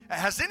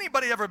Has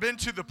anybody ever been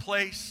to the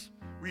place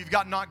where you've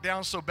got knocked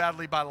down so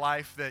badly by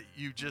life that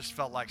you just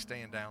felt like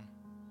staying down?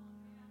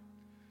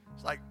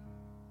 It's like,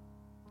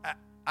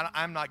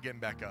 I'm not getting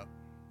back up.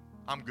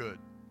 I'm good.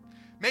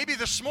 Maybe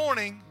this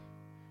morning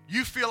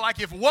you feel like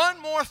if one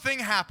more thing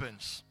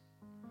happens,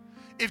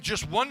 if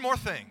just one more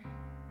thing,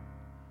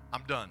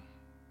 I'm done.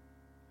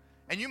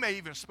 And you may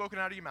even have spoken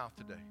out of your mouth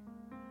today.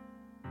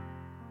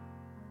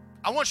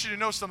 I want you to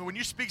know something. When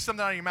you speak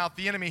something out of your mouth,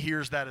 the enemy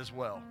hears that as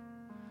well.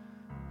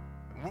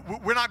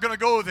 We're not going to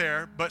go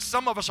there, but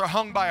some of us are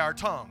hung by our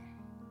tongue.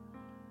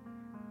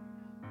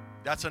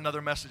 That's another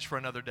message for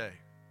another day.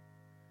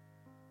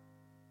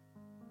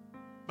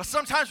 But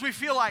sometimes we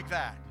feel like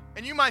that.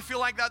 And you might feel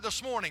like that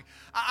this morning.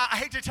 I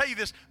hate to tell you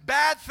this.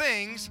 Bad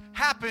things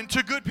happen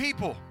to good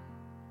people.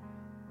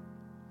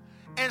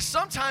 And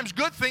sometimes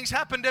good things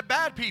happen to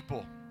bad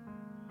people.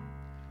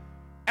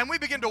 And we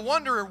begin to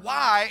wonder,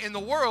 why in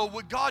the world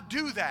would God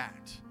do that?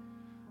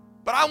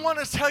 But I want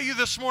to tell you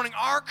this morning,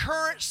 our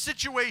current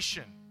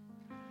situation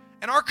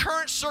and our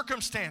current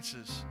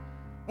circumstances,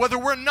 whether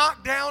we're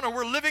knocked down or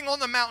we're living on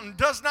the mountain,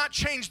 does not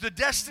change the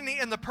destiny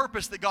and the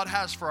purpose that God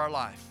has for our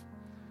life.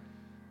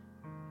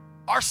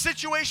 Our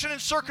situation and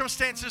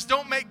circumstances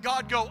don't make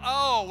God go,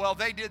 oh, well,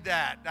 they did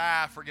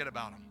that. Forget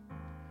about them.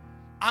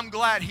 I'm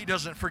glad He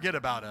doesn't forget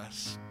about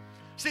us.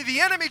 See, the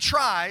enemy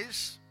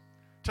tries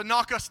to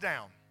knock us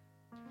down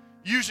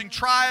using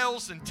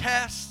trials and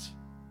tests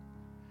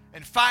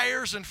and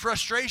fires and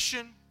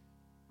frustration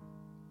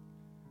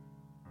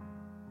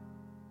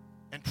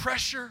and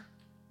pressure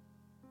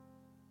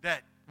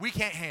that we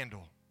can't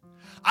handle.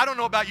 I don't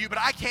know about you, but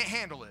I can't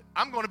handle it.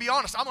 I'm going to be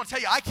honest. I'm going to tell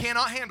you, I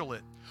cannot handle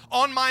it.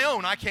 On my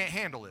own, I can't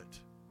handle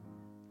it.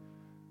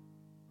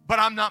 But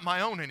I'm not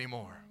my own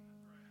anymore.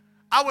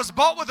 I was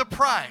bought with a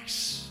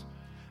price.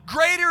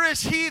 Greater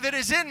is He that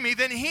is in me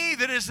than he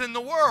that is in the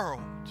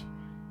world.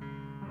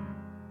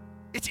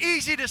 It's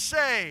easy to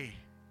say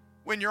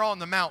when you're on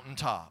the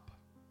mountaintop.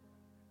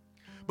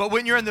 But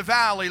when you're in the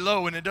valley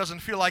low and it doesn't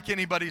feel like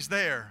anybody's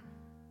there,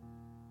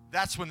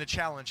 that's when the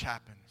challenge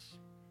happens.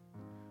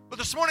 But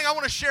this morning I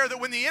want to share that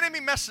when the enemy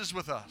messes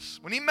with us,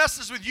 when he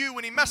messes with you,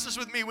 when he messes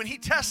with me, when he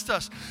tests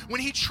us, when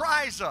he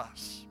tries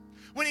us,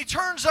 when he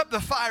turns up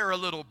the fire a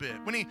little bit,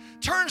 when he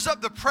turns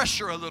up the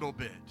pressure a little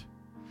bit,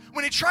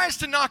 when he tries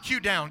to knock you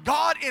down,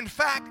 God in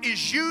fact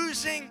is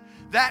using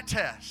that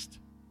test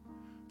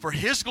for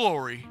His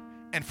glory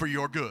and for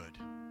your good.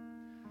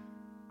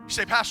 You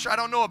say, Pastor, I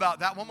don't know about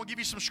that one. We'll give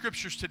you some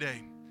scriptures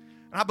today.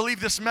 And I believe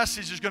this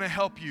message is going to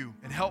help you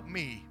and help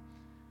me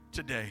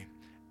today.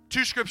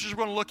 Two scriptures we're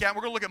going to look at.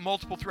 We're going to look at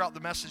multiple throughout the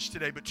message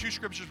today, but two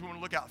scriptures we want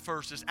to look at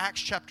first is Acts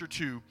chapter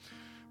 2,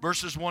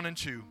 verses 1 and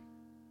 2.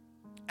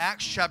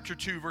 Acts chapter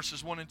 2,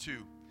 verses 1 and 2. It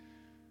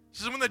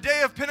says, when the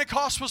day of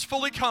Pentecost was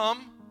fully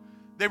come,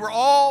 they were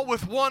all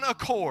with one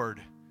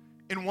accord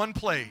in one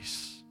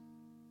place.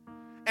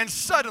 And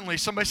suddenly,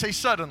 somebody say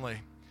suddenly,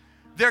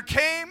 there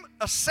came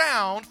a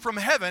sound from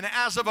heaven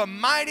as of a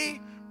mighty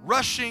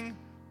rushing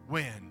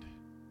wind.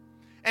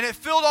 And it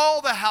filled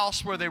all the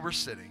house where they were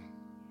sitting.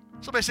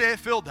 Somebody say it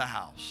filled the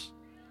house.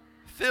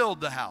 Filled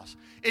the house.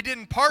 It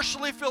didn't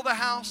partially fill the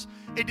house.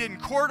 It didn't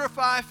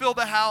quarterify fill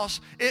the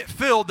house. It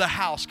filled the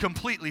house,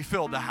 completely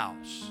filled the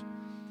house.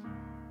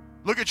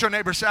 Look at your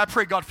neighbor and say, I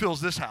pray God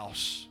fills this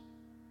house.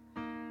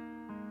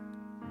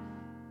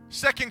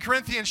 2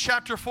 Corinthians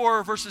chapter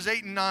 4, verses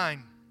 8 and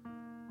 9.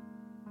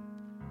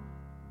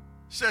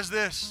 Says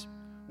this,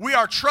 we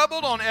are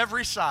troubled on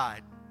every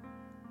side,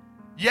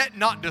 yet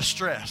not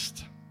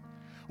distressed.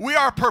 We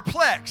are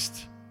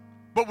perplexed,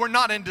 but we're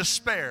not in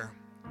despair.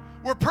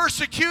 We're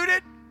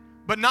persecuted,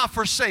 but not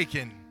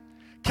forsaken.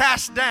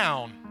 Cast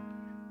down,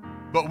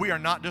 but we are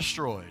not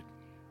destroyed.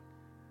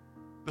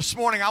 This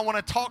morning, I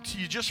want to talk to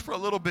you just for a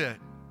little bit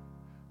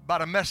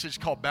about a message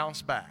called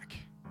Bounce Back.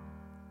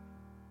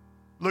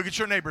 Look at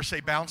your neighbor, say,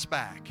 bounce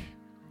back.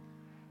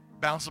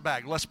 Bounce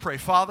back. Let's pray.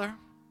 Father,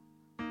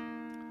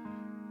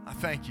 I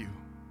thank you.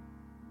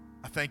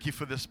 I thank you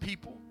for this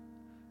people.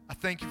 I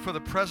thank you for the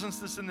presence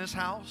that's in this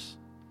house.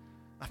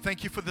 I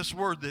thank you for this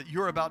word that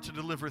you're about to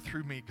deliver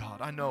through me,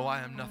 God. I know I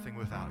am nothing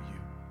without you.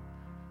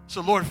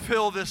 So, Lord,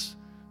 fill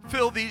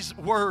these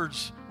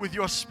words with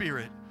your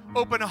Spirit.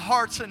 Open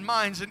hearts and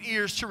minds and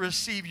ears to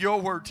receive your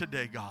word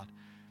today, God.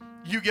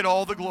 You get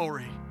all the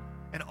glory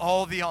and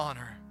all the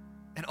honor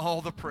and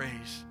all the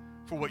praise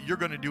for what you're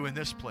going to do in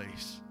this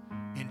place.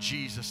 In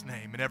Jesus'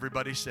 name. And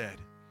everybody said,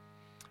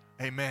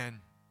 amen.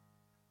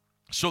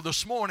 So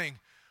this morning,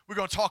 we're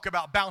going to talk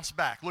about bounce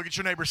back. Look at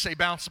your neighbor, say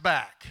bounce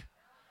back.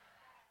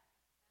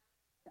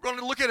 We're going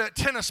to look at a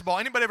tennis ball.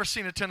 Anybody ever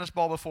seen a tennis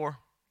ball before?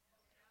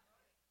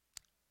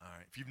 All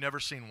right, if you've never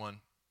seen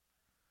one,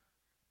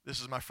 this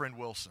is my friend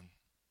Wilson.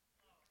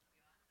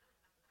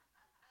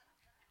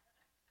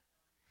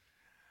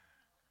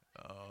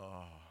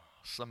 Oh,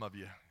 some of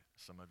you.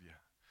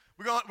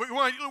 We're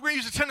going to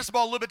use a tennis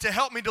ball a little bit to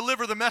help me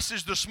deliver the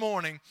message this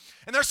morning.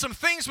 And there's some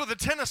things with a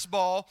tennis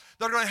ball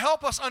that are going to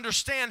help us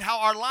understand how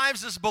our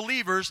lives as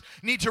believers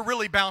need to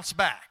really bounce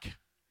back.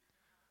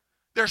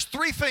 There's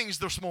three things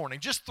this morning,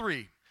 just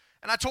three.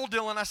 And I told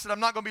Dylan, I said, I'm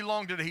not going to be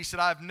long today. He said,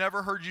 I've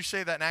never heard you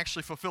say that and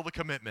actually fulfill the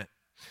commitment.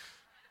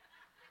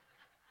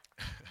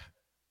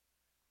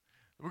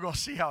 We're going to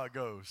see how it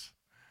goes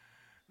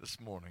this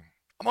morning.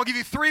 I'm going to give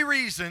you 3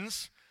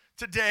 reasons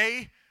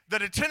today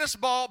that a tennis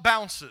ball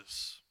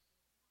bounces.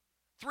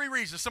 3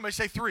 reasons. Somebody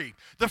say 3.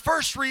 The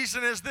first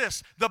reason is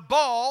this. The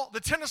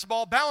tennis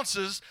ball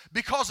bounces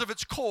because of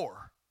its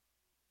core.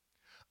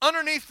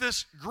 Underneath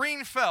this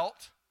green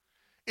felt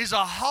is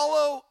a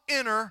hollow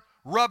inner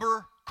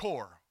rubber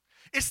core.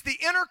 It's the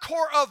inner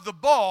core of the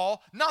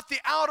ball, not the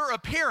outer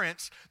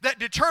appearance, that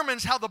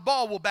determines how the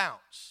ball will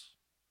bounce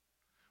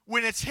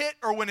when it's hit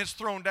or when it's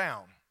thrown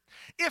down.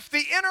 If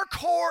the inner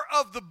core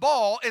of the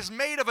ball is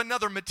made of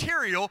another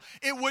material,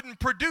 it wouldn't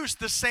produce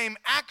the same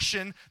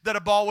action that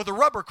a ball with a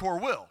rubber core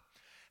will.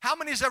 How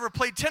many has ever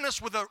played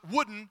tennis with a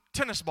wooden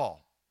tennis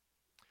ball?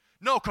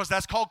 No, because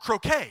that's called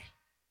croquet.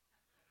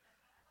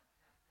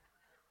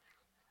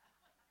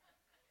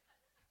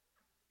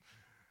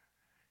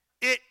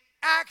 It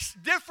acts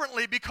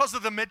differently because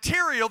of the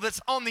material that's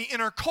on the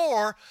inner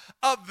core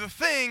of the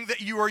thing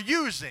that you are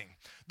using.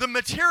 The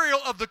material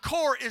of the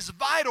core is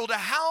vital to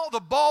how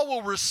the ball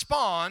will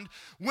respond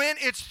when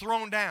it's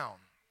thrown down.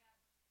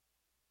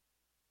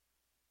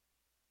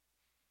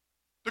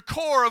 The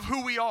core of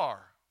who we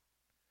are.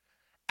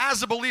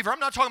 As a believer, I'm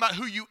not talking about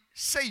who you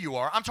say you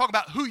are, I'm talking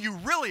about who you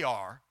really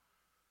are,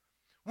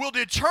 will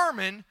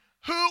determine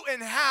who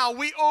and how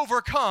we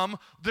overcome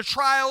the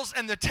trials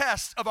and the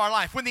tests of our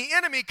life. When the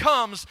enemy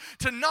comes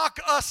to knock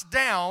us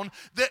down,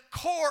 the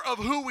core of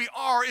who we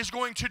are is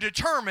going to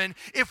determine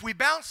if we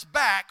bounce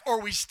back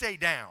or we stay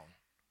down.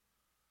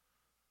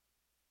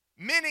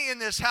 Many in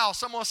this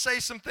house, I'm going to say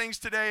some things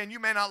today and you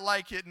may not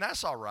like it, and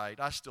that's all right.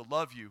 I still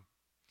love you.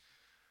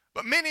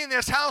 But many in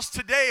this house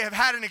today have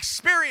had an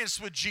experience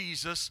with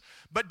Jesus,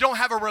 but don't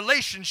have a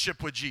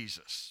relationship with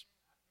Jesus.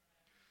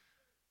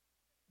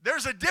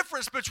 There's a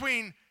difference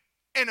between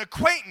an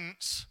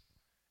acquaintance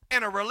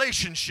and a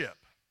relationship.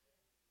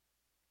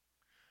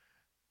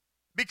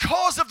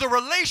 Because of the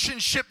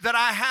relationship that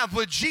I have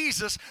with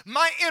Jesus,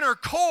 my inner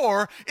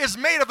core is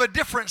made of a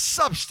different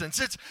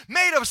substance. It's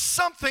made of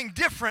something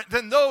different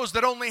than those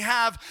that only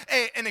have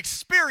an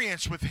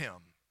experience with Him.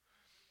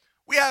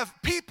 We have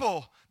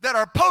people that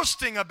are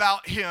posting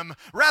about Him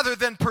rather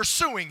than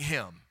pursuing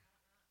Him.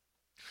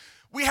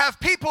 We have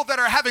people that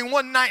are having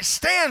one-night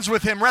stands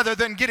with Him rather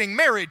than getting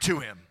married to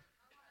Him.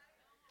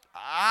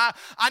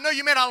 I know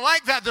you may not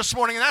like that this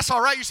morning, and that's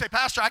all right. You say,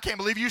 Pastor, I can't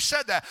believe you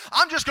said that.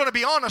 I'm just going to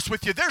be honest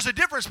with you. There's a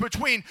difference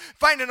between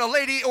finding a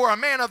lady or a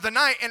man of the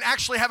night and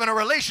actually having a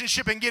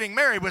relationship and getting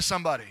married with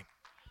somebody.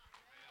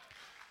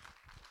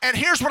 And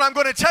here's what I'm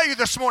going to tell you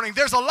this morning.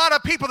 There's a lot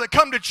of people that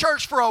come to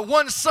church for a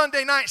one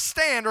Sunday night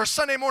stand or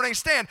Sunday morning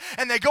stand,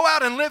 and they go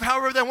out and live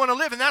however they want to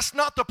live, and that's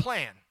not the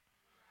plan.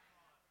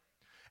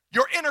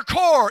 Your inner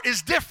core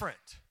is different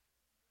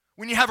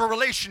when you have a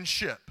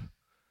relationship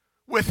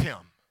with Him.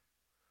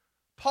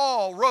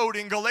 Paul wrote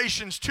in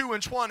Galatians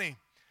 2:20,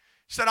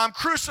 said, I'm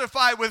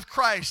crucified with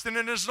Christ, and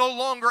it is no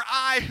longer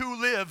I who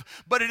live,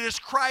 but it is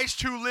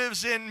Christ who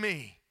lives in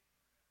me.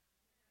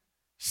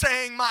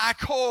 Saying my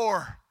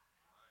core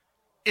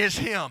is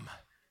Him.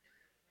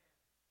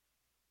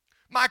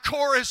 My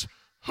core is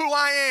who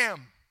I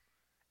am.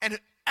 And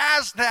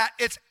as that,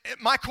 it's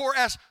my core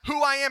as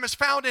who I am is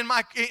found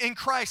in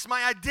Christ.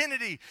 My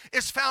identity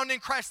is found in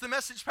Christ. The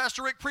message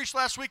Pastor Rick preached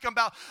last week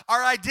about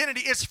our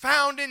identity is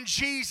found in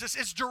Jesus.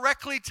 It's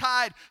directly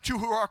tied to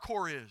who our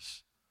core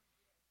is.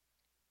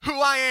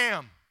 Who I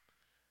am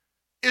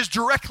is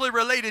directly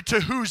related to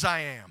whose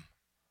I am.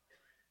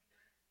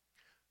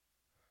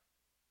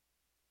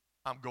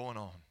 I'm going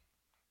on.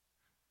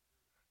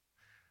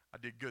 I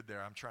did good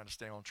there. I'm trying to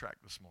stay on track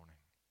this morning.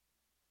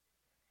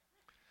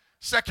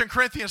 2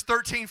 Corinthians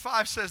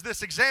 13:5 says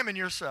this, examine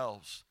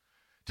yourselves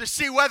to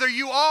see whether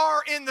you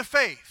are in the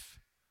faith.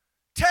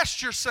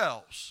 Test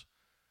yourselves.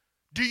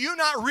 Do you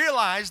not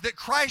realize that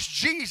Christ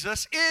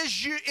Jesus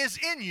is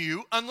in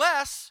you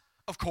unless,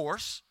 of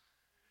course,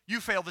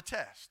 you fail the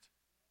test?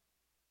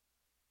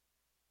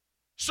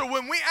 So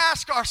when we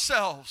ask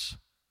ourselves,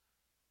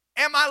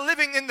 am I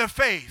living in the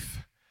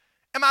faith?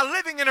 Am I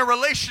living in a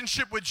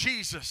relationship with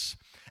Jesus?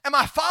 Am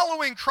I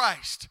following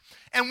Christ?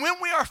 And when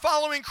we are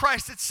following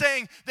Christ, it's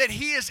saying that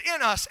He is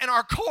in us and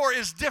our core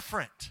is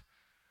different.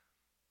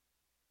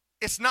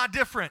 It's not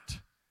different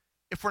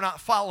if we're not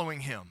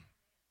following Him.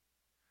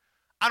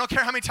 I don't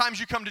care how many times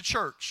you come to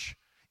church.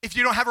 If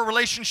you don't have a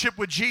relationship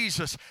with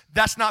Jesus,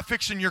 that's not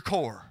fixing your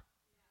core.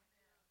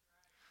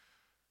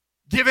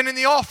 Giving in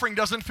the offering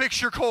doesn't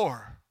fix your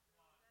core.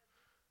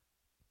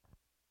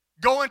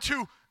 Going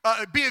to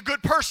be a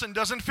good person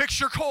doesn't fix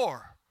your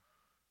core.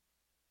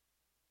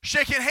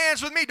 Shaking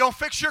hands with me don't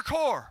fix your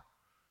core.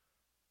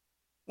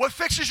 What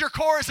fixes your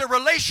core is a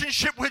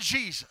relationship with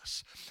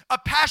Jesus. A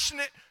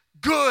passionate,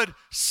 good,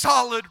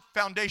 solid,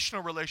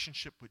 foundational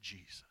relationship with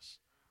Jesus.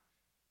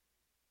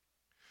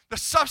 The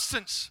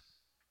substance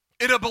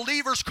in a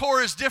believer's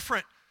core is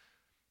different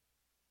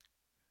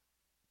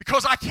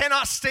because I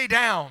cannot stay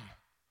down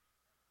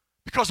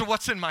because of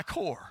what's in my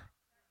core.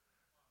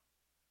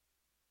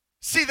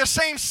 See, the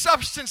same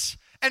substance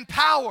and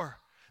power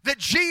that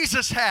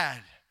Jesus had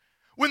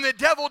when the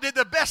devil did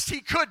the best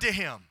he could to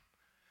him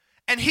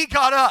and he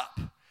got up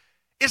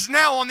is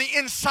now on the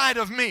inside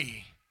of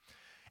me.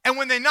 And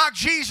when they knocked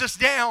Jesus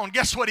down,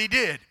 guess what he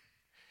did?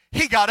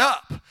 He got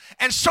up.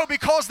 And so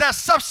because that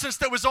substance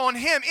that was on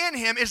him, in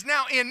him, is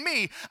now in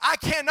me, I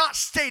cannot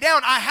stay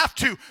down. I have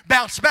to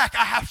bounce back.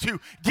 I have to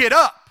get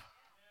up.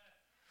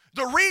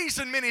 The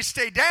reason many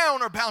stay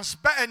down or bounce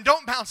back and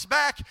don't bounce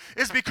back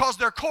is because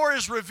their core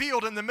is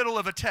revealed in the middle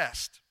of a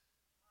test.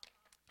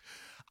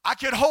 I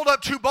could hold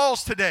up 2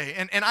 balls today,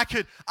 and I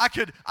could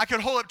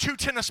hold up 2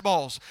 tennis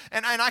balls,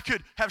 and I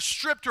could have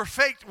stripped or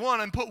faked one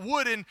and put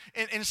wood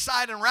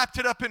inside and wrapped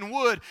it up in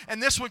wood,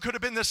 and this one could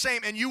have been the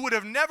same, and you would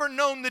have never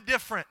known the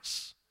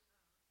difference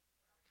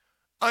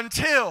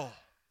until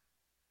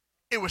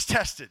it was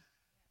tested.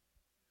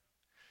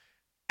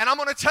 And I'm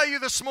going to tell you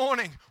this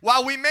morning,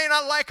 while we may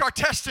not like our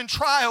tests and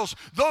trials,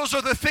 those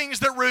are the things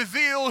that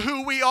reveal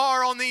who we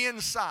are on the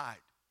inside.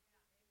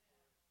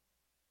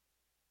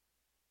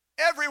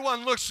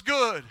 Everyone looks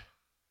good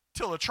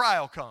till a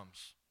trial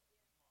comes.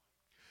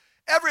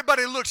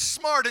 Everybody looks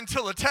smart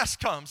until a test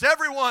comes.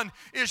 Everyone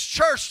is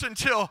churched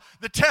until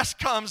the test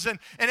comes. And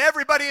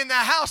everybody in the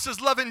house is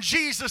loving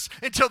Jesus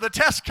until the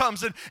test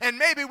comes. And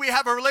maybe we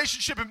have a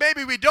relationship and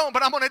maybe we don't.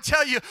 But I'm going to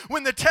tell you,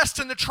 when the tests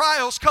and the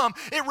trials come,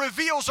 it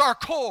reveals our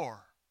core.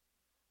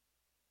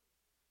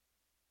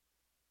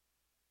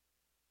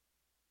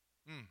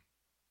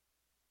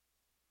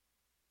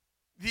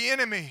 The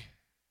enemy,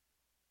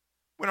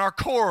 when our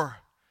core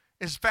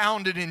is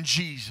founded in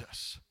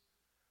Jesus,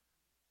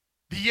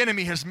 the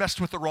enemy has messed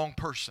with the wrong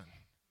person.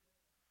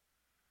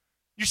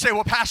 You say,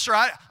 well, Pastor,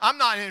 I'm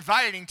not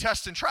inviting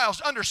tests and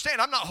trials. Understand,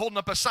 I'm not holding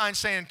up a sign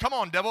saying, come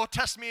on, devil,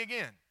 test me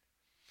again.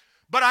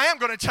 But I am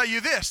going to tell you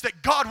this,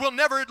 that God will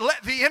never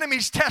let the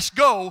enemy's test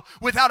go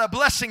without a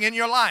blessing in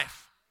your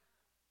life.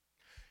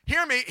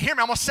 Hear me, I'm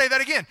going to say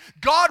that again.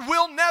 God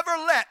will never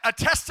let a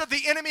test of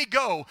the enemy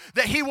go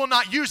that he will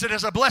not use it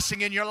as a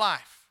blessing in your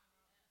life.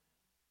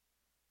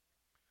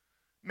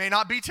 May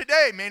not be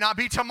today, may not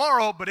be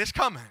tomorrow, but it's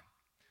coming.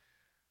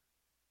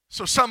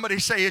 So somebody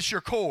say it's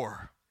your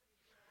core.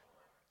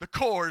 The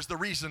core is the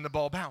reason the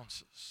ball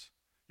bounces.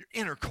 Your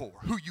inner core,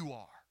 who you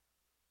are,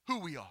 who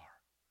we are.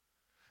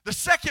 The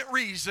second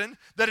reason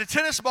that a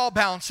tennis ball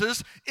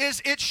bounces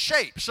is its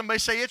shape. Somebody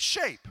say its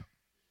shape.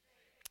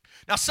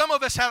 Now, some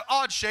of us have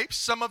odd shapes.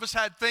 Some of us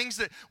had things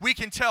that we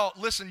can tell.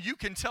 Listen, you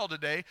can tell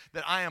today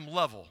that I am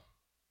level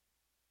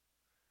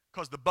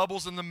because the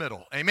bubble's in the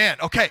middle. Amen.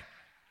 Okay.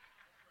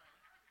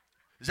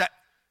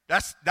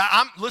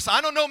 Listen,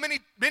 I don't know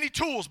many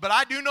tools, but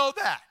I do know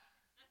that.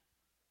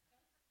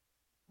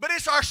 But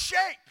it's our shape.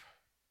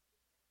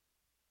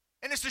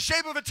 And it's the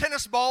shape of a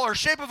tennis ball or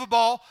shape of a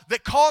ball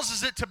that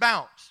causes it to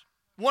bounce.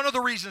 One of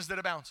the reasons that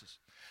it bounces.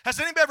 Has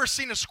anybody ever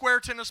seen a square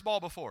tennis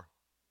ball before?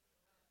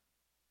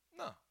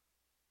 No.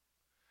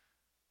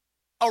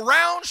 A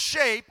round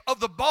shape of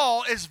the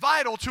ball is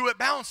vital to it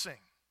bouncing.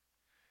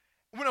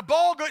 When a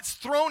ball gets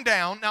thrown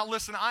down, now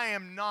listen, I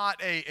am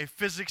not a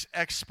physics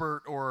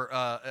expert or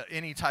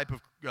any type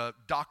of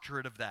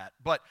doctorate of that,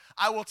 but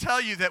I will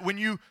tell you that when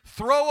you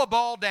throw a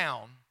ball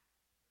down,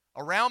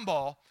 a round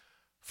ball,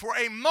 for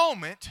a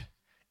moment,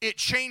 it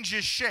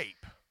changes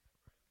shape.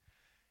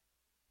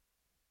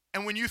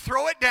 And when you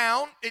throw it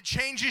down, it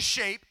changes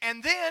shape,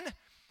 and then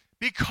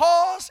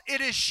because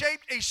it is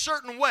shaped a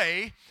certain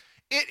way,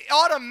 it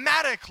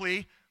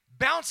automatically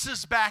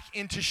bounces back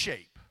into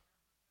shape.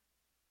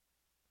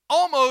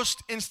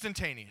 Almost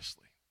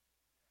instantaneously.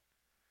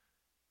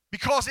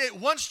 Because it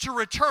wants to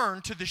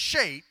return to the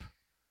shape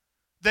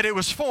that it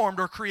was formed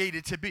or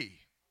created to be.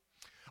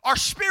 Our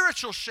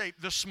spiritual shape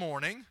this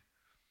morning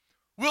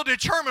will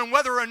determine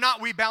whether or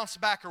not we bounce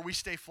back or we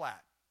stay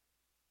flat.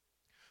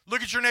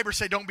 Look at your neighbor and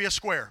say, don't be a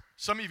square.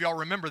 Some of y'all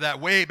remember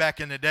that way back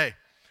in the day.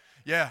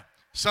 Yeah.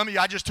 Some of you,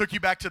 I just took you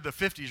back to the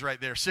 50s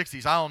right there,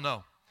 60s. I don't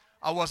know.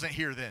 I wasn't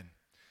here then.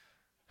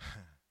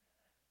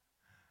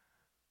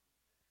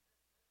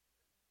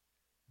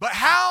 But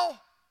how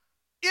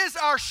is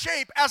our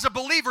shape as a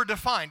believer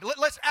defined?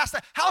 Let's ask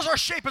that. How's our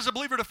shape as a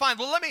believer defined?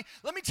 Well, let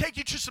me take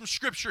you to some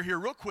scripture here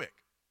real quick.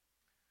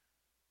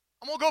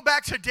 I'm going to go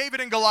back to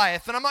David and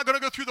Goliath, and I'm not going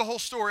to go through the whole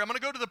story. I'm going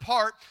to go to the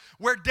part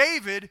where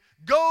David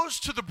goes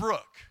to the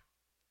brook.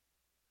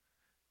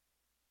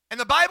 And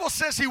the Bible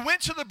says he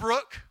went to the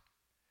brook,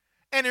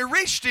 and he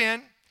reached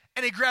in,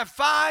 and he grabbed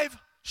 5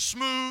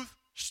 smooth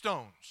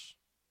stones.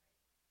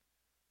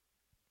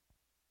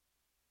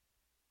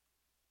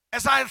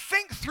 As I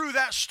think through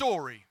that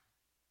story,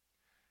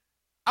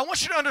 I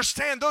want you to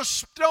understand those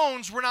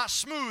stones were not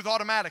smooth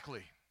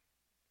automatically.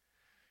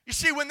 You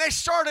see, when they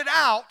started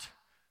out,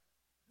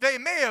 they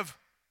may have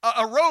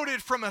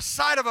eroded from a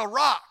side of a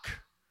rock,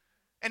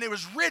 and it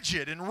was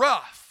rigid and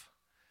rough.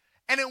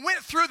 And it went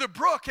through the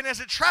brook, and as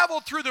it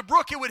traveled through the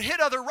brook, it would hit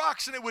other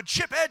rocks, and it would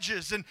chip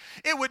edges, and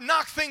it would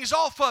knock things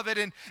off of it,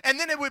 and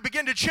then it would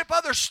begin to chip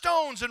other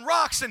stones and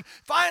rocks, and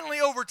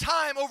finally over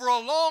time, over a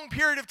long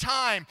period of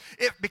time,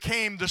 it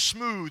became the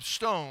smooth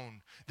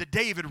stone that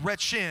David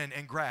reached in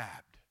and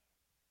grabbed.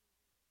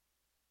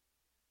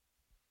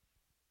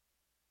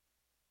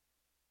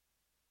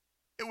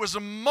 It was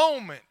a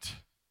moment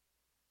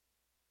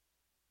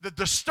that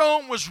the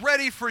stone was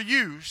ready for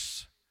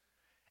use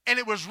and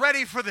it was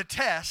ready for the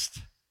test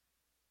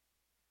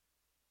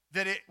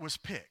that it was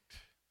picked.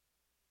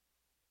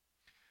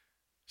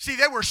 See,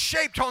 they were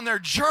shaped on their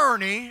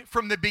journey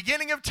from the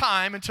beginning of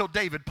time until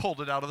David pulled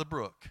it out of the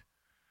brook.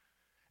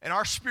 And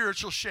our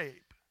spiritual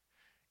shape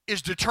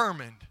is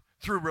determined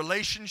through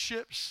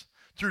relationships,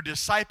 through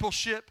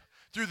discipleship,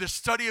 through the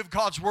study of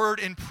God's Word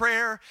in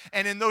prayer.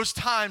 And in those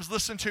times,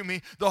 listen to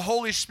me, the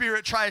Holy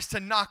Spirit tries to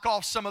knock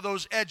off some of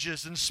those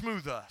edges and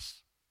smooth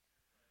us.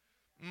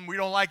 We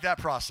don't like that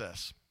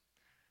process.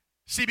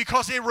 See,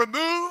 because it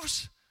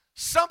removes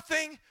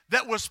something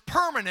that was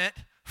permanent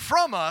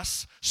from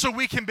us so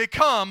we can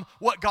become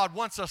what God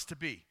wants us to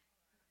be.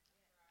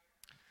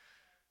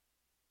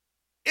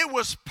 It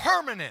was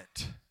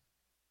permanent,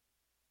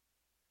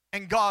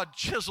 and God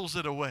chisels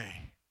it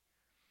away.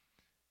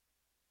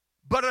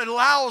 But it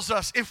allows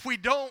us, if we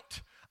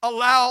don't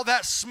allow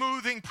that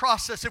smoothing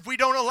process, if we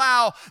don't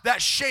allow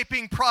that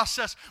shaping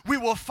process, we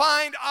will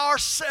find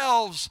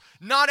ourselves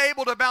not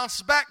able to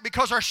bounce back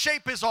because our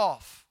shape is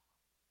off.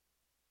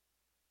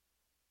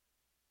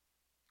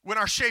 When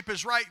our shape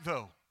is right,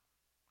 though,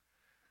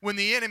 when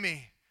the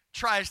enemy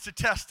tries to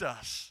test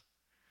us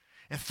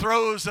and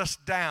throws us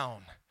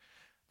down,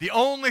 the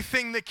only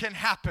thing that can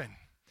happen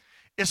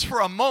is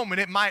for a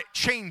moment it might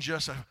change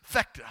us,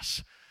 affect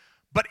us.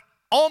 But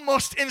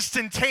almost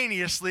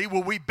instantaneously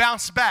will we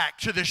bounce back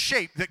to the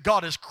shape that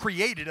God has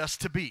created us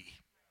to be.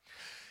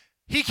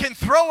 He can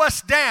throw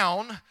us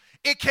down,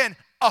 it can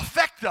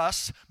affect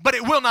us, but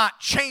it will not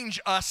change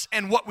us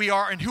and what we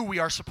are and who we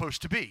are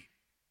supposed to be.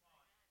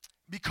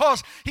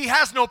 Because He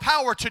has no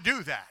power to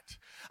do that.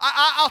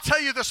 I'll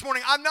tell you this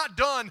morning, I've not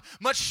done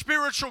much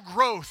spiritual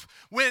growth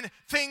when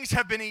things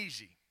have been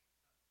easy.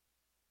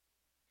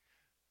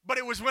 But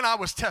it was when I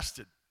was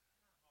tested.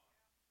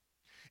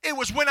 It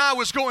was when I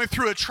was going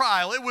through a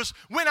trial. It was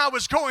when I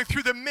was going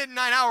through the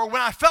midnight hour,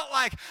 when I felt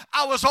like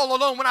I was all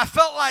alone, when I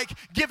felt like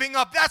giving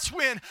up. That's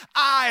when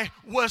I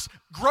was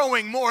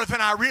growing more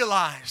than I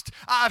realized.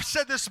 I've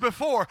said this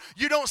before.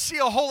 You don't see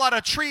a whole lot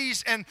of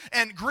trees and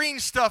green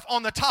stuff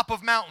on the top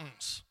of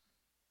mountains.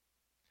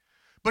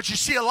 But you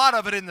see a lot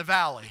of it in the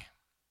valley.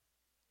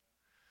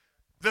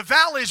 The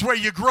valley is where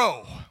you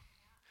grow.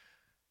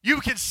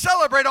 You can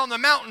celebrate on the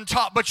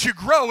mountaintop, but you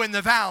grow in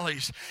the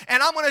valleys.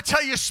 And I'm going to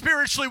tell you,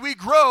 spiritually, we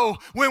grow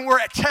when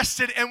we're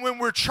tested and when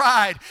we're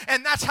tried.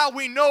 And that's how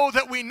we know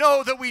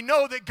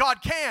that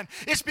God can.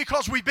 It's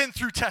because we've been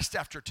through test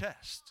after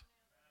test.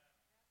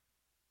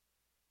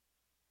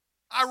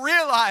 I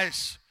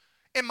realize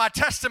in my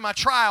test and my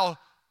trial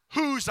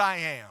whose I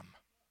am.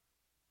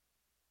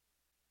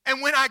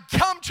 And when I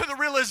come to the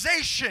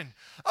realization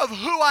of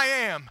who I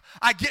am,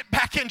 I get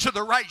back into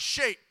the right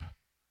shape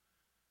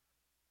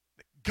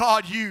that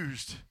God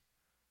used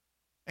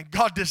and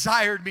God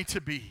desired me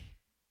to be.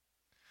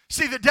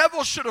 See, the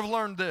devil should have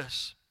learned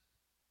this.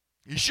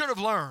 He should have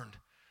learned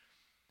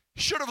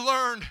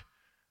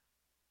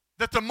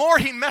that the more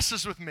he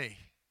messes with me,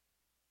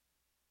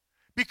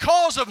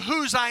 because of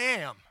whose I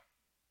am,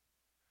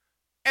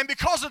 and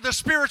because of the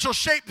spiritual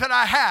shape that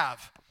I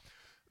have,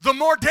 the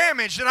more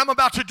damage that I'm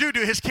about to do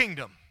to his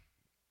kingdom.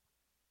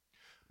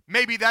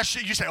 Maybe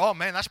you say, oh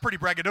man, that's pretty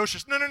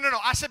braggadocious. No.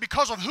 I said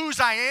because of whose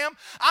I am,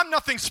 I'm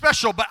nothing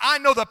special, but I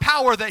know the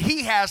power that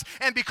he has,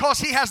 and because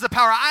he has the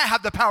power, I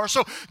have the power.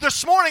 So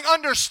this morning,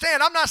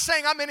 understand, I'm not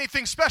saying I'm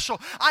anything special.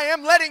 I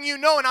am letting you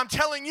know, and I'm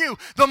telling you,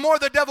 the more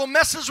the devil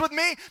messes with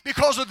me,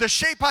 because of the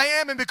shape I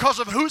am and because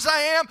of whose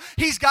I am,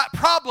 he's got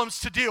problems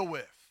to deal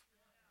with.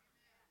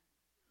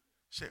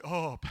 Say,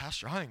 oh,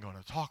 Pastor, I ain't going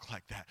to talk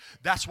like that.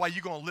 That's why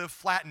you're going to live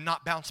flat and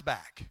not bounce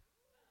back.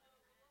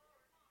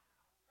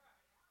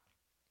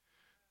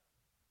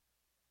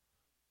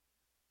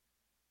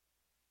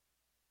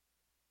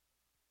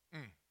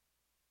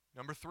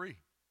 Number 3.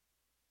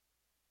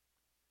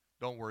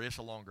 Don't worry, it's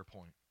a longer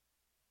point.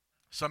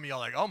 Some of y'all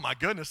are like, oh my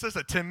goodness, this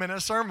is a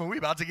 10-minute sermon. We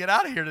about to get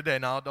out of here today.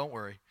 No, don't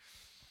worry.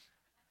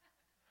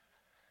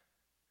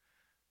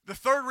 The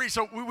third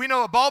reason, so we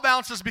know a ball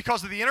bounces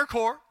because of the inner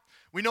core.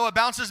 We know it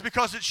bounces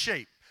because it's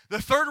shaped.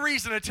 The third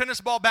reason a tennis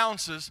ball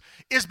bounces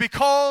is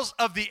because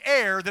of the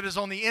air that is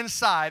on the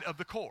inside of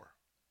the core.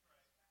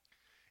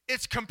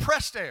 It's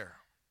compressed air,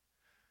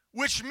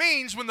 which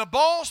means when the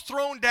ball's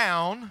thrown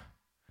down,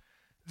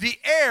 the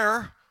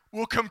air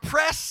will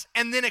compress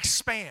and then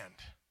expand.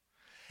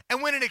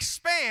 And when it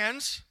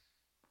expands,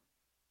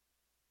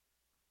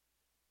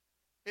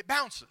 it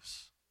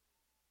bounces.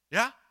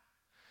 Yeah?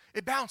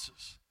 It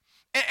bounces.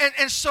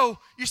 And so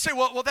you say,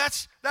 well,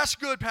 that's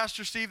good,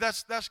 Pastor Steve.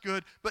 That's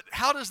good. But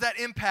how does that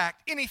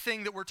impact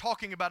anything that we're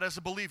talking about as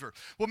a believer?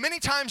 Well, many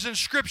times in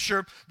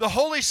Scripture, the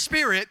Holy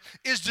Spirit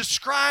is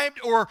described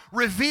or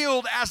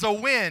revealed as a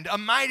wind, a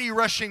mighty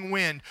rushing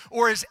wind,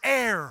 or as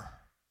air.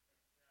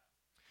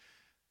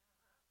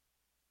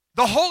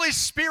 The Holy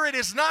Spirit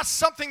is not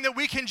something that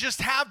we can just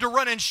have to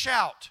run and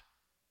shout.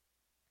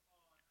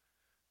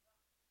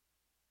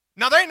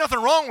 Now, there ain't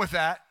nothing wrong with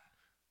that.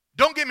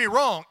 Don't get me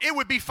wrong. It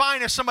would be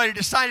fine if somebody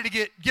decided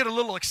to get a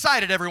little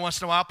excited every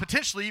once in a while,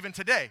 potentially even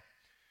today.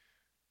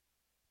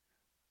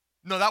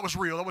 No, that was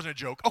real. That wasn't a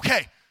joke.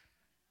 Okay.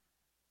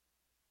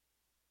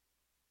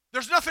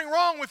 There's nothing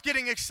wrong with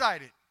getting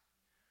excited.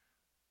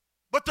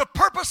 But the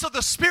purpose of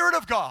the Spirit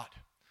of God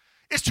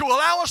is to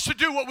allow us to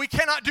do what we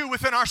cannot do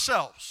within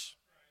ourselves.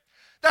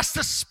 That's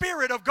the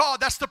Spirit of God.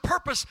 That's the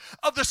purpose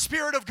of the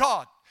Spirit of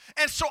God.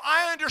 And so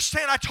I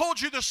understand, I told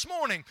you this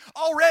morning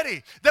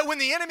already, that when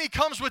the enemy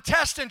comes with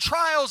tests and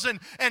trials and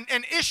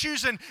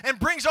issues and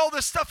brings all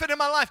this stuff into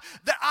my life,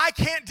 that I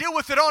can't deal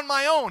with it on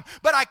my own,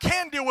 but I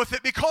can deal with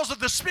it because of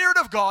the Spirit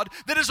of God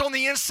that is on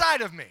the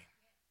inside of me.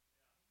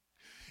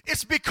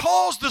 It's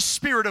because the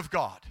Spirit of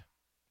God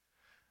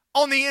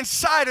on the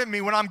inside of me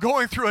when I'm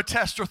going through a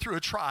test or through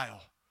a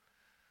trial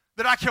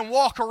that I can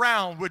walk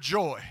around with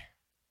joy.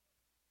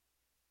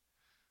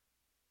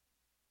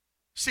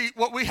 See,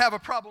 what we have a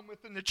problem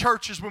with in the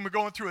church is when we're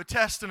going through a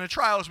test and a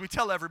trial is we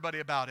tell everybody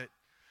about it.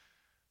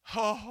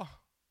 Oh,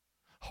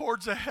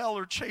 hordes of hell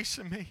are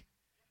chasing me.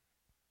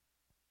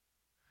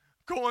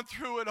 Going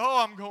through it.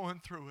 Oh, I'm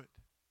going through it.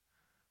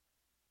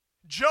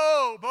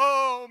 Job.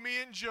 Oh, me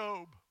and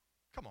Job.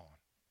 Come on.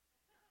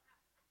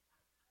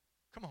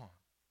 Come on.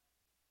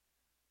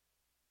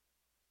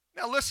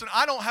 Now listen,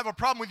 I don't have a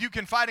problem with you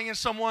confiding in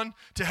someone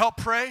to help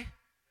pray,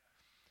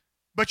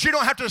 but you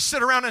don't have to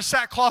sit around in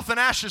sackcloth and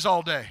ashes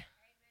all day.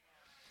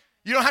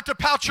 You don't have to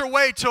pout your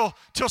way till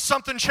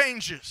something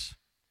changes.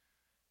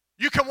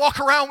 You can walk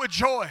around with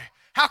joy.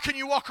 How can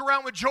you walk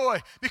around with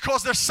joy?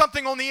 Because there's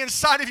something on the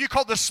inside of you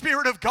called the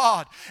Spirit of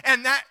God.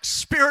 And that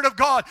Spirit of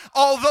God,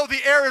 although the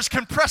air is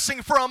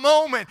compressing for a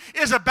moment,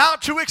 is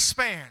about to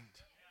expand.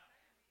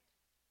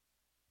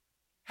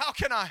 How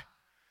can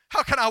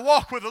I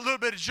walk with a little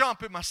bit of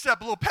jump in my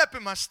step, a little pep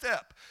in my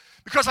step?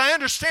 Because I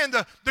understand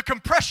the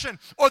compression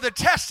or the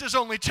test is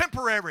only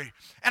temporary,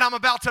 and I'm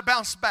about to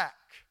bounce back.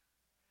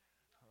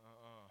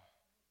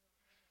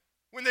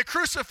 When they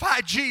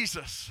crucified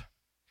Jesus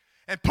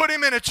and put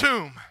him in a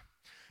tomb,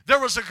 there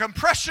was a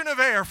compression of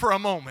air for a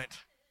moment.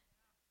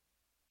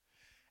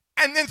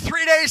 And then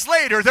 3 days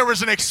later, there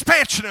was an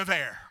expansion of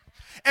air.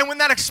 And when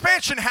that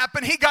expansion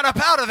happened, he got up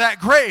out of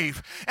that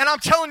grave. And I'm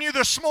telling you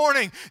this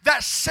morning,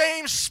 that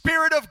same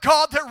Spirit of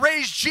God that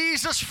raised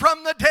Jesus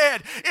from the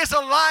dead is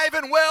alive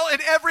and well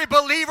in every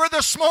believer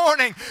this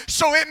morning.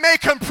 So it may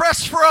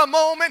compress for a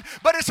moment,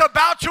 but it's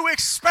about to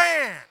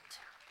expand.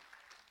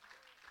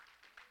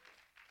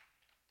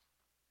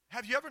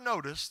 Have you ever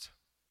noticed,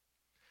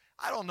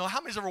 I don't know, how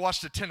many's ever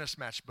watched a tennis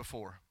match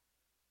before?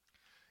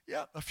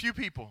 Yeah, a few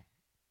people.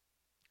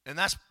 And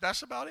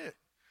that's about it.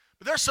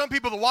 But there's some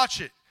people that watch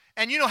it.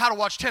 And you know how to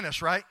watch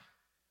tennis, right?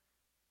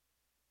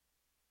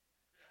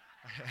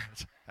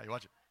 That's how you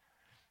watch it.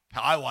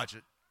 How I watch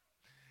it.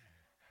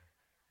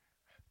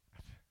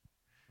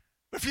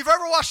 If you've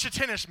ever watched a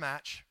tennis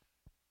match,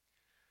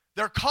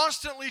 they're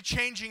constantly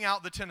changing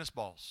out the tennis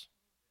balls.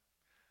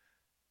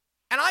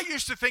 And I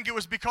used to think it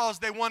was because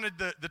they wanted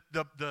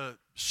the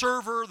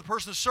server, the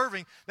person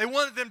serving, they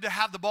wanted them to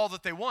have the ball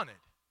that they wanted.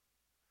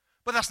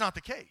 But that's not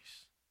the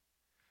case.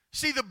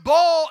 See, the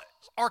balls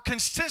are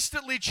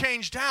consistently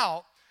changed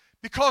out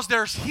because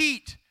there's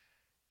heat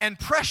and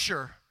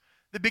pressure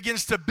that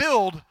begins to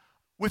build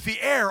with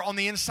the air on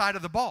the inside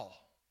of the ball.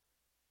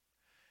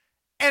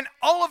 And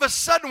all of a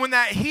sudden, when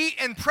that heat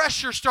and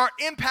pressure start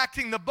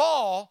impacting the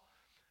ball,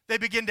 they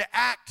begin to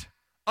act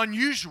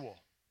unusual.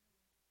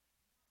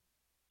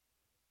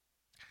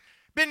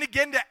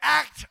 Begin to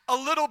act a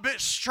little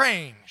bit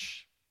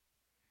strange.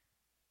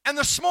 And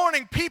this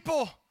morning,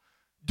 people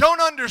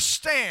don't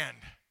understand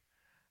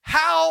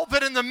how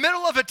that in the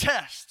middle of a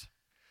test,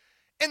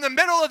 in the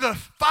middle of the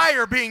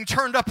fire being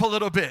turned up a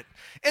little bit,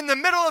 in the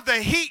middle of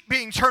the heat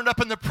being turned up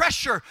and the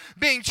pressure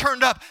being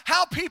turned up,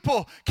 how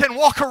people can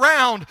walk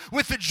around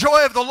with the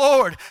joy of the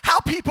Lord,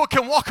 how people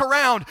can walk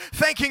around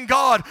thanking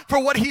God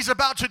for what He's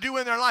about to do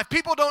in their life.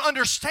 People don't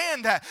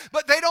understand that,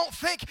 but they don't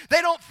think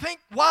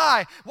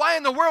why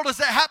in the world is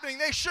that happening?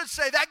 They should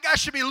say that guy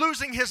should be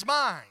losing his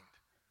mind.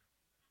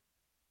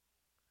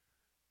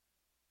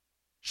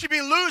 Should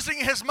be losing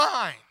his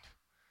mind.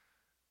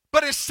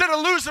 But instead of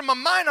losing my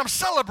mind, I'm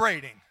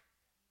celebrating.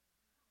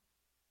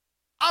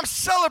 I'm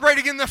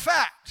celebrating in the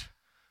fact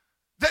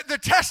that the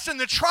test and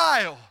the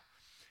trial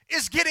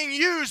is getting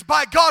used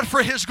by God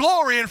for His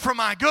glory and for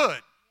my good.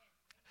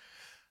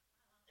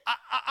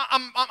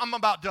 I'm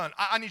about done.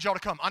 I need y'all to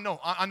come. I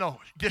know.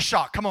 Get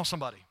shocked. Come on,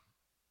 somebody.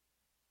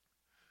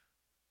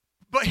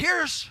 But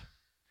here's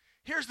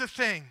the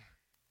thing.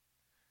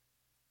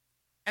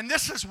 And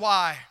this is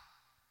why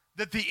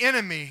that the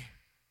enemy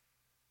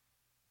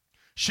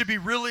should be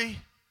really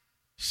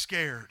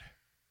scared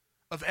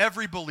of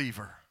every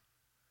believer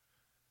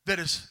that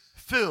is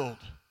filled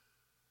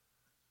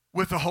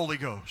with the Holy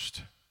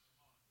Ghost.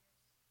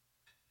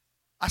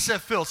 I said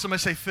filled.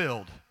 Somebody say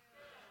filled.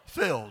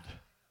 Filled.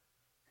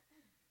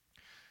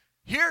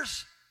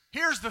 Here's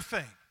the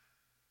thing.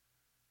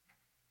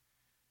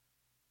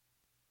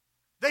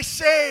 They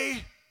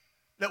say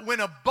that when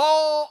a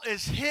ball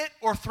is hit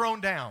or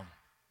thrown down,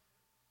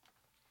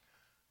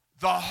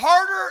 the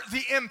harder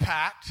the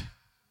impact,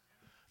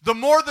 the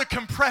more the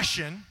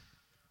compression,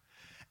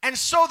 and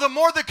so the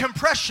more the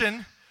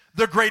compression,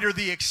 the greater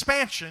the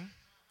expansion,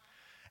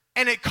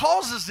 and it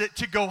causes it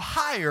to go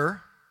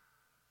higher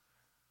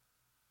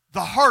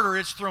the harder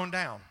it's thrown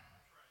down.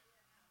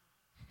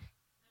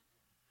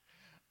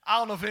 I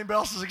don't know if anybody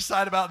else is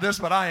excited about this,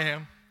 but I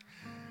am.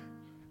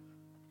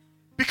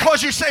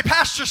 Because you say,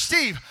 Pastor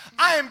Steve,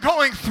 I am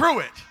going through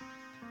it.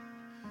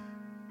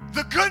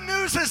 The good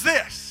news is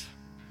this: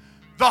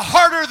 the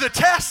harder the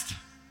test,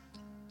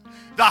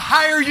 the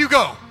higher you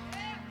go.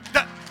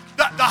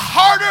 The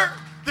harder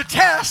the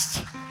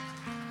test,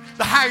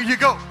 the higher you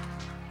go.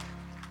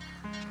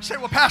 You say,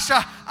 well, Pastor,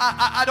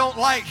 I don't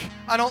like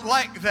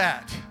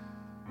that.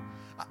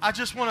 I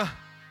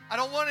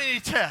don't want any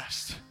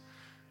test.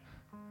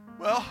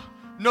 Well,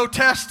 no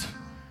test,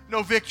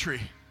 no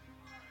victory.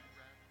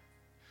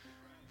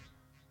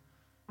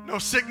 No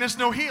sickness,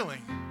 no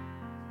healing.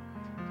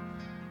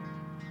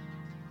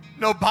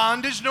 No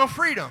bondage, no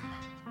freedom.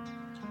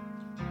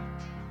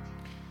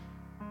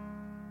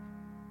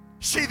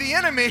 See, the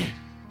enemy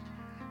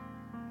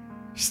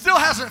still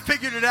hasn't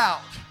figured it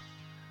out.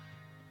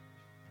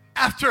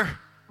 After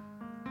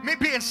me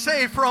being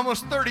saved for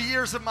almost 30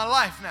 years of my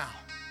life now,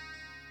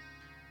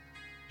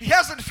 he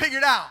hasn't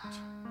figured out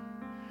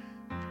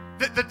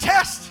that the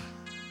test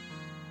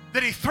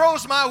that he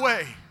throws my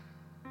way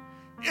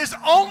is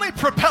only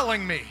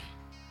propelling me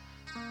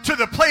to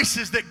the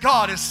places that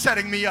God is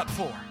setting me up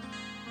for.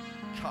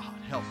 God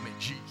help me,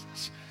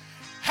 Jesus.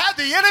 Had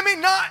the enemy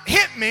not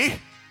hit me,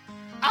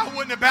 I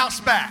wouldn't have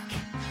bounced back.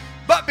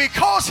 But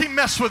because he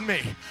messed with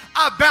me,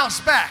 I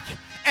bounced back.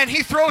 And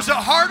he throws it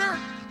harder,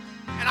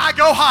 and I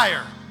go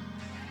higher.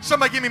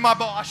 Somebody give me my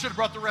ball. I should have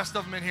brought the rest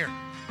of them in here.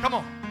 Come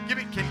on.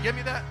 Can you give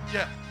me that?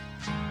 Yeah.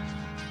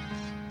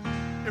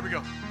 Here we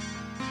go.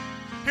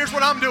 Here's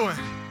what I'm doing.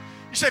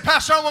 You say,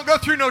 Pastor, I don't want to go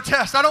through no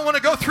test. I don't want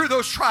to go through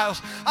those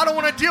trials. I don't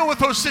want to deal with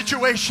those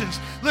situations.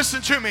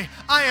 Listen to me.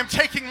 I am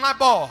taking my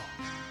ball.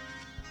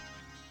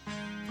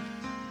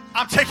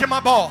 I'm taking my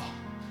ball.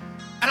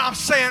 And I'm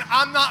saying,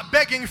 I'm not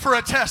begging for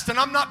a test and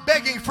I'm not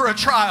begging for a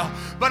trial.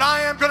 But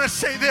I am going to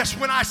say this.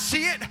 When I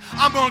see it,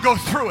 I'm going to go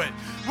through it.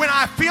 When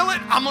I feel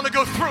it, I'm going to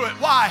go through it.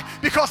 Why?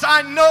 Because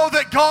I know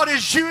that God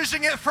is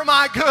using it for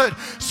my good.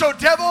 So,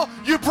 devil,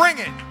 you bring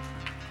it.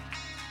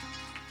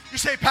 You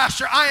say,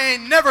 Pastor, I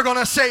ain't never going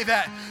to say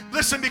that.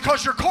 Listen,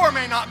 because your core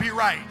may not be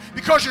right.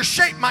 Because your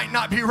shape might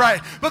not be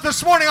right. But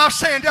this morning I'm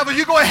saying, devil,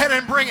 you go ahead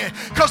and bring it.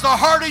 Because the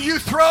harder you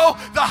throw,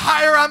 the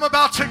higher I'm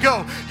about to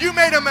go. You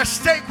made a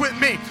mistake with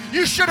me.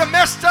 You should have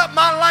messed up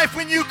my life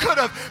when you could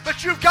have.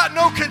 But you've got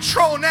no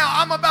control now.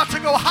 I'm about to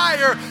go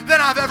higher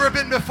than I've ever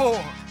been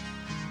before.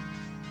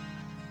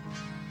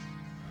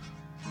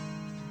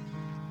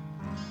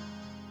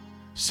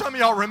 Some of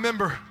y'all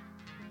remember,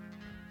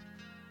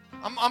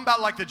 I'm about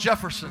like the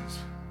Jeffersons.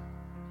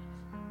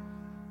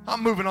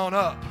 I'm moving on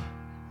up.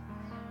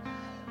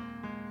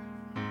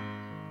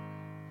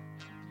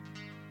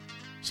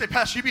 Say,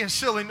 Pastor, you being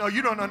silly. No,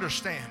 you don't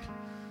understand.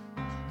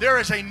 There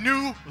is a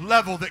new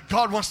level that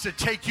God wants to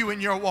take you in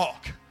your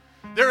walk.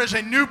 There is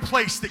a new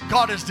place that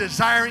God is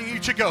desiring you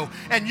to go.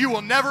 And you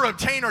will never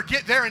obtain or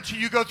get there until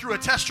you go through a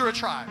test or a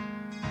trial.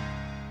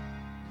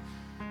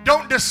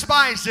 Don't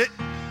despise it.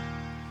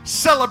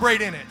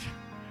 Celebrate in it.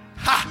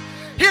 Ha!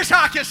 Here's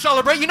how I can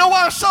celebrate. You know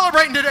why I'm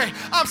celebrating today?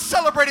 I'm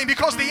celebrating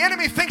because the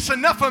enemy thinks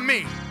enough of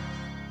me.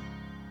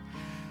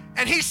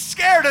 And he's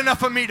scared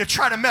enough of me to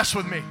try to mess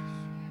with me.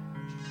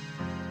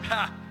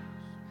 Ha!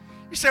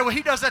 You say, well,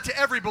 he does that to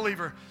every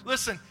believer.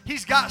 Listen,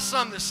 he's got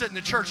some that sit in the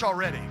church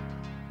already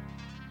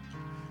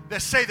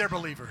that say they're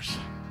believers.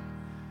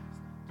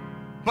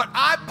 But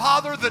I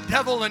bother the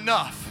devil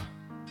enough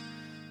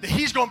that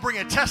he's going to bring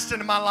a test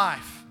into my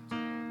life.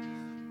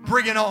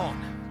 Bring it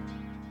on.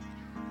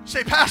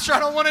 Say, Pastor, I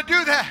don't want to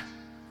do that.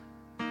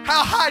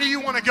 How high do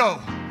you want to go?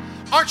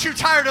 Aren't you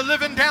tired of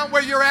living down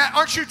where you're at?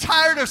 Aren't you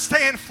tired of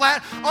staying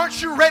flat? Aren't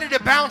you ready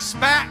to bounce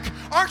back?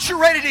 Aren't you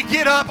ready to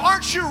get up?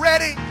 Aren't you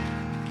ready?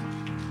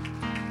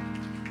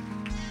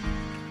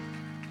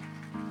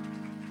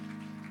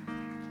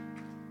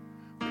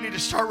 We need to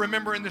start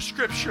remembering the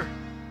scripture.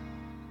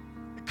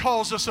 It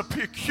calls us a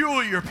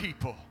peculiar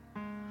people.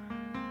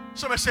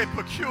 Somebody say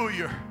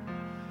peculiar.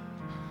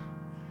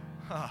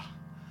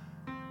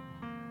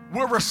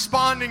 We're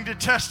responding to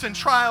tests and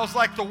trials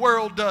like the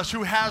world does,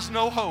 who has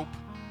no hope.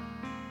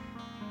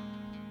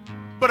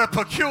 But a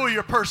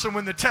peculiar person,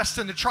 when the tests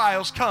and the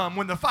trials come,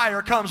 when the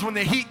fire comes, when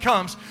the heat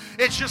comes,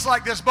 it's just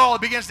like this ball.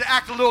 It begins to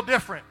act a little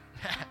different.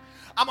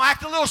 I'm going to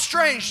act a little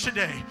strange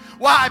today.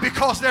 Why?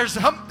 Because there's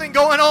something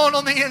going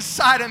on the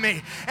inside of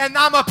me. And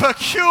I'm a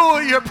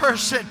peculiar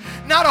person.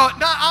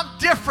 I'm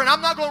different.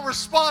 I'm not going to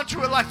respond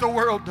to it like the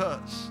world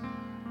does.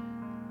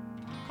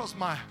 Because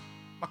my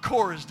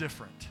core is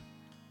different.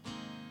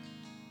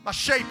 My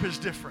shape is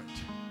different.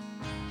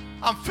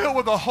 I'm filled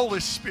with the Holy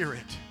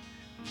Spirit.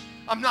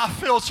 I'm not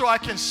filled so I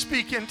can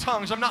speak in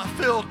tongues. I'm not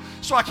filled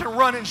so I can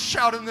run and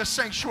shout in this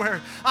sanctuary.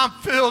 I'm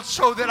filled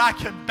so that I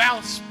can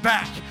bounce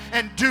back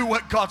and do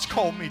what God's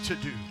called me to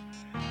do.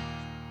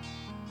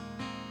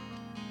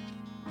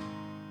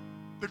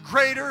 The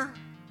greater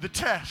the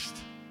test,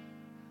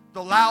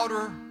 the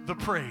louder the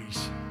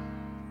praise.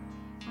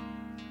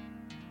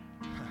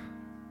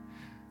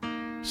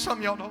 Some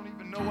of y'all don't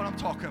even know what I'm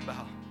talking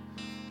about.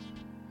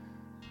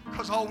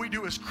 Because all we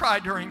do is cry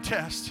during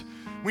tests.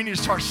 We need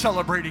to start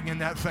celebrating in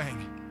that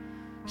thing.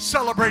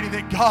 Celebrating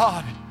that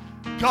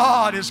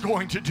God is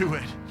going to do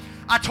it.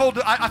 I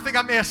think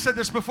I may have said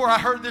this before. I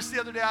heard this the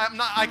other day.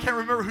 I can't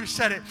remember who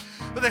said it.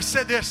 But they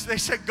said this. They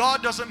said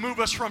God doesn't move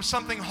us from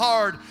something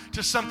hard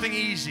to something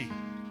easy.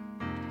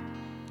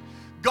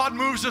 God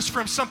moves us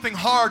from something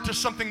hard to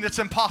something that's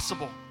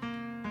impossible.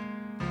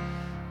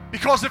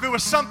 Because if it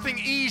was something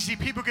easy,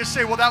 people could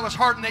say, well, that was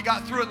hard and they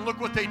got through it and look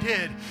what they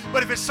did.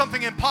 But if it's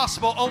something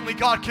impossible, only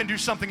God can do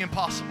something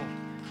impossible.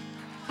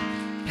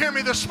 Hear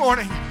me this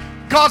morning.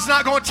 God's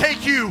not going to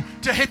take you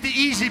to hit the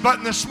easy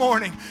button this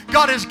morning.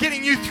 God is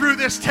getting you through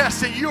this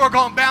test, and you are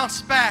going to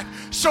bounce back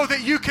so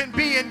that you can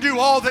be and do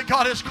all that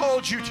God has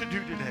called you to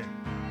do today.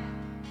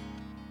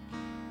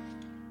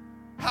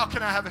 How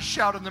can I have a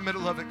shout in the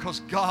middle of it? Because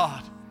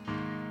God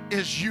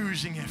is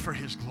using it for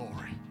His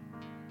glory.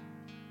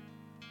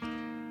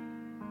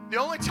 The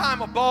only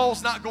time a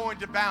ball's not going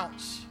to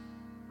bounce,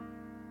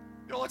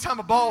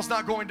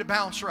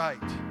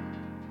 right,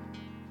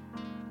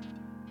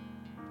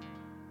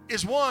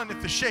 is one,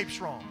 if the shape's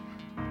wrong.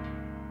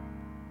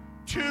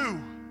 Two,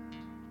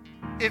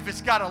 if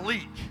it's got a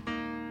leak.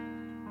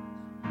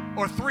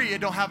 Or three,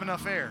 it don't have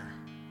enough air.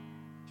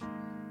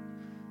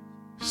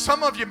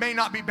 Some of you may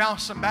not be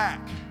bouncing back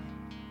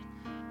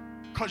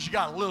because you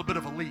got a little bit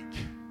of a leak.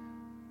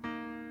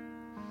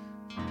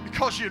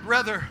 Because you'd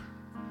rather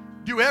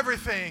do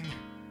everything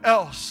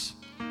else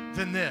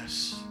than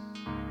this.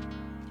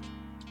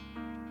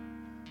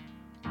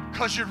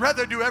 Because you'd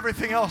rather do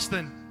everything else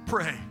than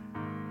pray.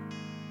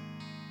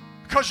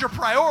 Because your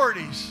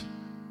priorities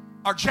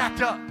are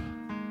jacked up.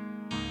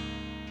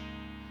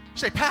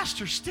 Say,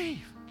 Pastor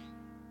Steve,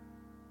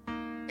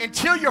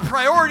 until your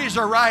priorities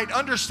are right,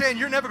 understand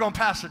you're never going to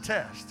pass a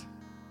test.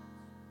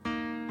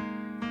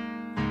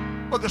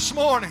 But this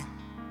morning,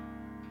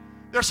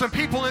 there's some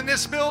people in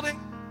this building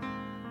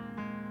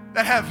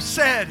that have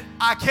said,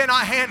 I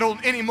cannot handle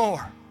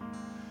anymore.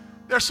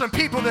 There's some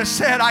people that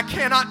said, I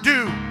cannot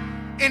do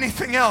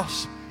anything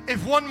else.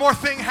 If one more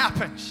thing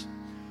happens,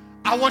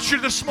 I want you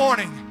this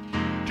morning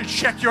to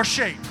check your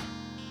shape,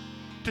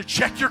 to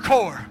check your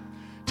core,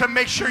 to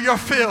make sure you're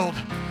filled.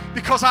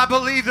 Because I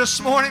believe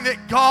this morning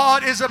that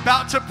God is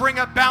about to bring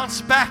a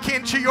bounce back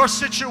into your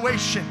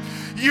situation.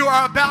 You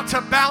are about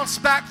to bounce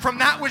back from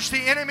that which the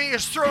enemy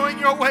is throwing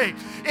your way.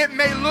 It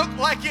may look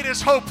like it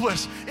is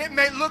hopeless. It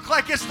may look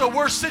like it's the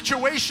worst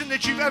situation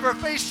that you've ever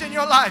faced in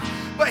your life.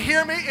 But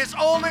hear me, it's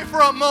only for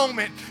a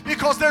moment,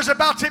 because there's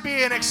about to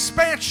be an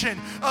expansion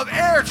of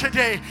air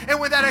today. And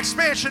when that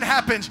expansion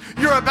happens,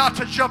 you're about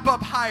to jump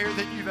up higher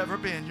than you've ever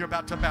been. You're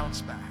about to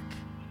bounce back.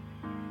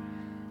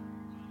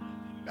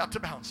 About to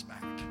bounce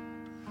back.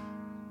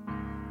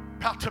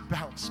 About to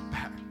bounce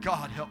back.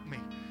 God help me.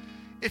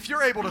 If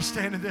you're able to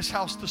stand in this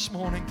house this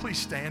morning, please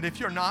stand. If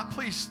you're not,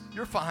 please,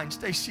 you're fine.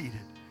 Stay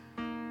seated.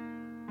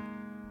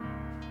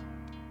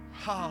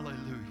 Hallelujah.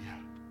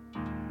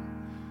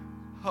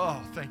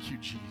 Oh, thank you,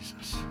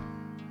 Jesus.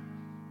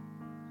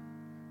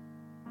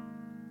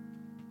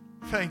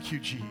 Thank you,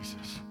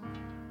 Jesus.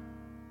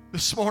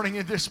 This morning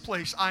in this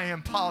place, I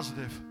am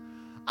positive.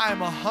 I am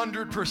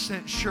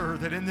 100% sure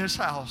that in this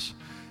house,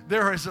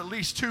 there is at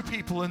least two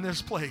people in this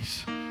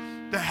place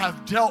that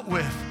have dealt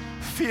with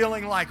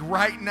feeling like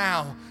right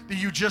now that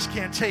you just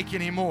can't take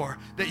anymore,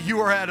 that you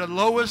are at a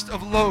lowest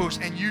of lows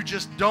and you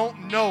just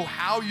don't know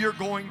how you're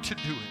going to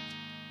do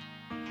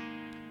it.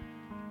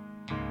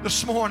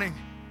 This morning,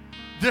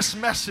 this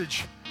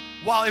message,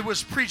 while it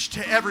was preached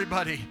to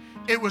everybody,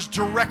 it was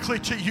directly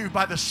to you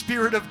by the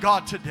Spirit of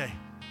God today.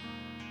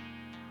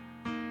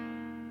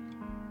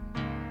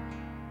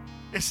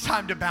 It's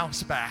time to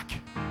bounce back.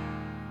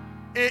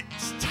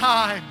 It's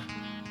time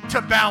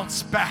to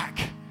bounce back.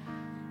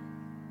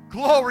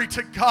 Glory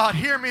to God.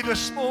 Hear me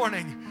this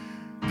morning.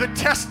 The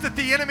test that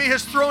the enemy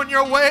has thrown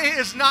your way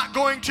is not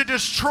going to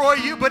destroy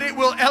you, but it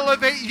will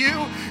elevate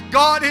you.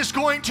 God is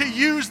going to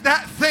use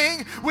that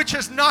thing which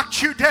has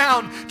knocked you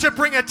down to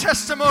bring a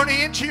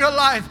testimony into your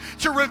life,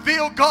 to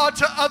reveal God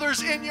to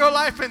others in your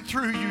life and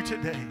through you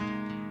today.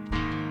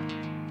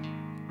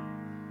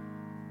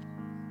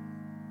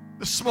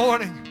 This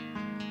morning,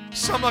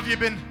 some of you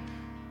have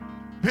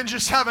been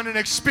just having an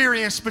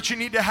experience, but you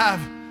need to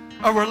have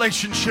a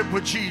relationship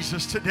with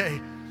Jesus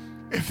today.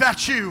 If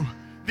that's you,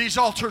 these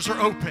altars are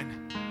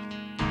open.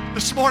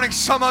 This morning,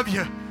 some of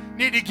you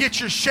need to get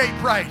your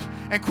shape right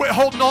and quit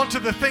holding on to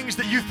the things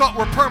that you thought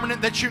were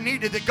permanent that you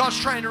needed, that God's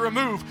trying to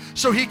remove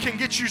so He can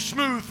get you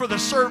smooth for the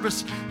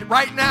service.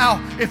 Right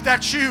now, if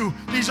that's you,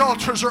 these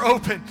altars are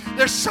open.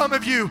 There's some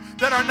of you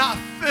that are not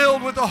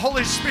filled with the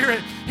Holy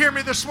Spirit. Hear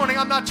me this morning.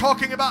 I'm not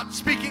talking about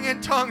speaking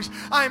in tongues.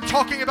 I am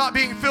talking about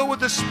being filled with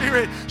the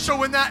Spirit. So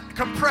when that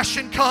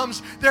compression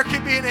comes, there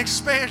can be an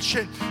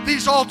expansion.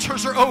 These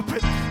altars are open.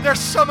 There's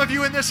some of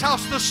you in this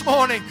house this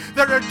morning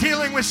that are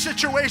dealing with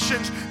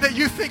situations that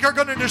you think are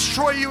going to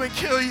destroy you and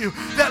kill you,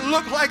 that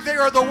look like they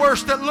are the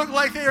worst, that look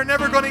like they are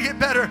never going to get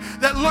better,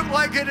 that look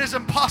like it is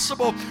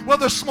impossible. Well,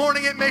 this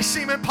morning it may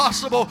seem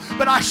impossible,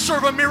 but I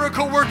serve a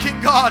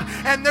miracle-working God,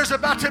 and there's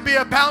about to be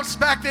a bounce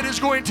back that is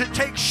going to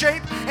take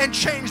shape and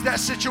change that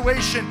situation.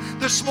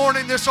 This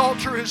morning, this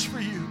altar is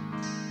for you.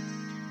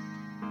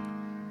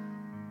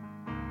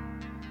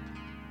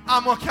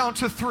 I'm going to count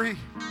to 3.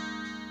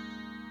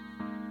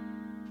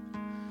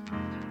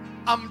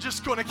 I'm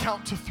just going to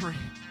count to 3.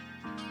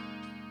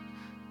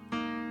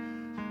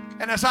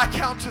 And as I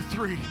count to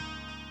 3,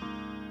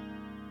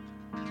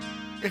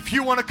 if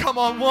you want to come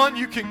on 1,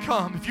 you can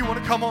come. If you want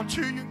to come on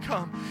 2, you can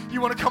come. You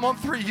want to come on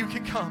 3, you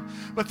can come.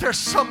 But there's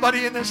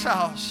somebody in this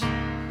house.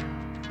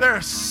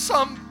 There's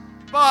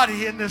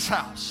somebody in this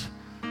house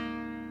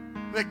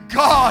that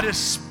God is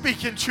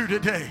speaking to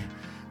today.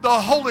 The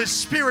Holy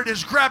Spirit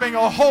is grabbing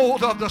a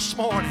hold of this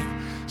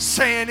morning,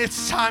 saying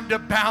it's time to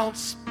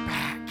bounce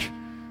back.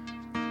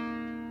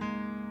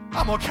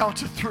 I'm going to count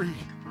to 3.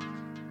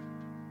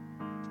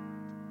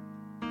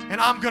 And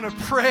I'm going to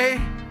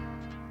pray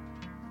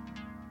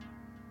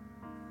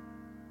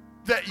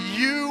that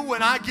you,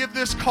 when I give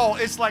this call,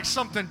 it's like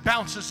something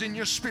bounces in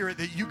your spirit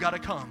that you got to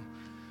come.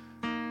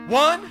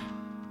 1,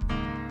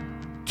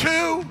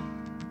 2,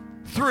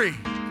 3.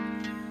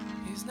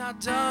 He's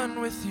not done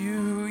with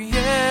you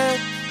yet.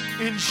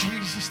 In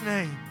Jesus'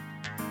 name.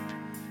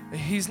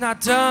 He's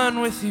not done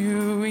with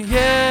you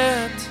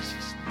yet.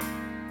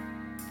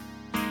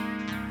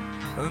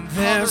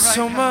 There's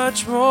so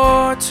much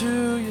more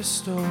to your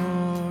story.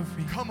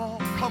 Come on,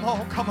 come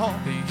on, come on.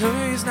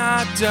 He's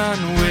not done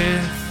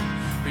with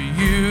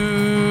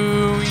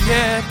you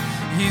yet.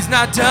 He's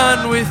not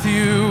done with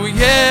you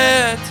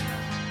yet.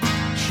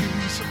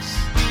 Jesus.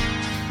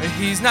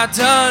 He's not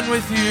done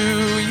with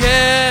you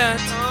yet.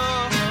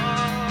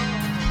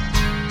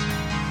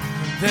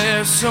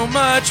 There's so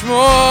much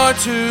more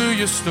to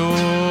your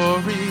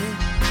story.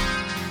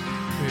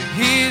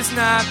 He's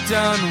not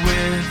done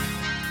with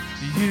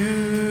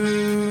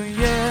you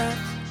yet.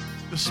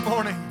 This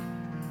morning,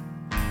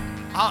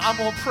 I'm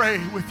going to pray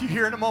with you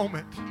here in a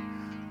moment.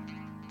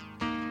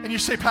 And you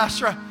say,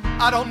 Pastor,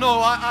 I don't know.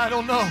 I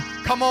don't know.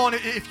 Come on.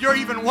 If you're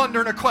even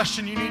wondering a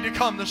question, you need to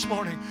come this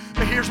morning.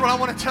 But here's what I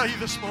want to tell you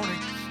this morning.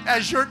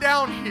 As you're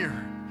down here,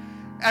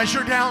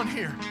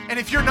 and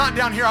if you're not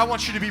down here, I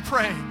want you to be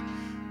praying.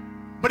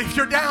 But if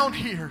you're down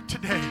here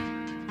today,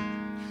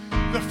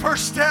 the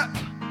first step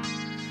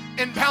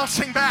in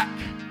bouncing back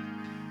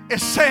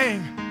is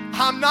saying,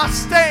 I'm not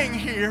staying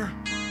here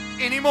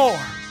anymore.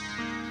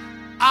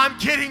 I'm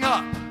getting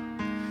up.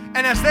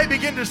 And as they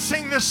begin to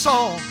sing this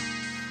song,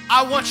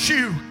 I want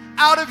you,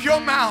 out of your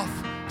mouth,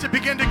 to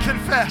begin to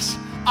confess,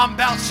 I'm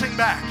bouncing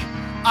back.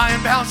 I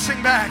am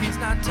bouncing back. He's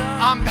not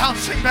done. I'm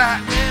bouncing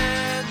back.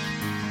 Yet.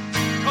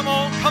 Come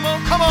on, come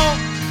on, come on.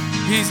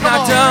 He's Come not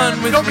on.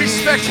 done with Don't be me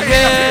spectating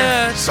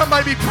yet. up here.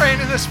 Somebody be praying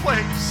in this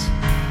place.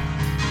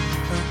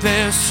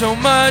 There's so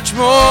much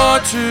more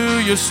to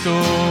your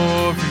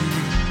story.